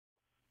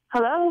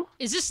Hello,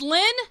 Is this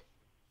Lynn?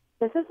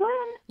 this is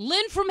Lynn.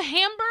 Lynn from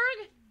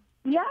Hamburg?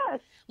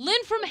 Yes.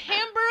 Lynn from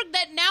Hamburg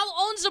that now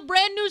owns a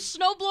brand new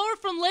snowblower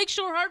from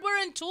Lakeshore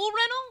Hardware and Tool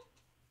Rental?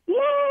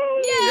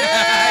 Yay!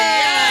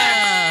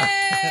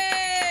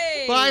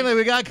 Yay! Finally,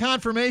 we got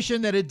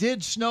confirmation that it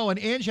did snow an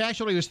inch.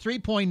 Actually, it was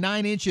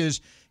 3.9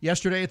 inches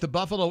yesterday at the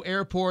Buffalo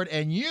Airport,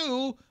 and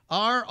you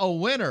are a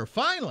winner,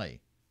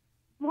 finally.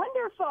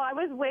 Wonderful. I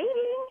was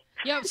waiting.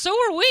 Yeah, so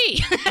are we.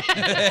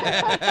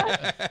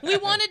 We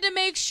wanted to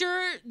make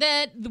sure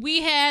that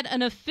we had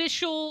an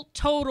official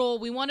total.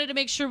 We wanted to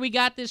make sure we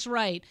got this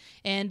right.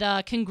 And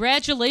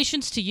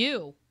congratulations to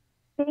you.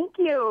 Thank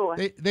you.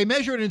 They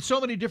measure it in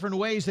so many different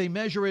ways. They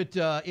measure it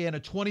in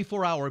a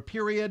 24-hour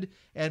period,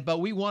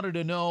 but we wanted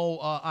to know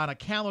on a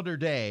calendar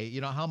day,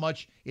 how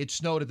much it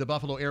snowed at the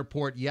Buffalo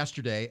Airport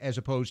yesterday as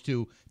opposed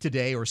to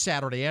today or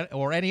Saturday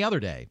or any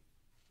other day.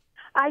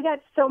 I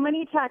got so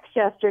many texts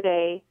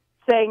yesterday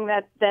saying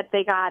that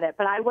they got it,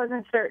 but I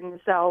wasn't certain,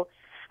 so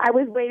I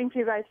was waiting for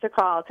you guys to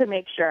call to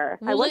make sure.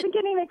 I wasn't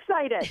getting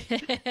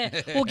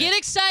excited. Well, get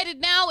excited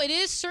now. It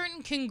is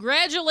certain.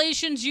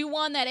 Congratulations. You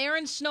won that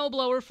Aaron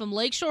snowblower from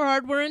Lakeshore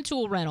Hardware and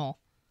Tool Rental.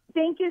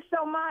 Thank you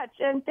so much,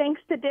 and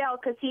thanks to Dale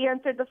because he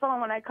answered the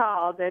phone when I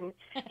called, and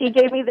he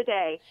gave me the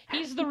day.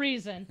 He's the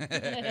reason. He's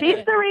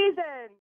the reason.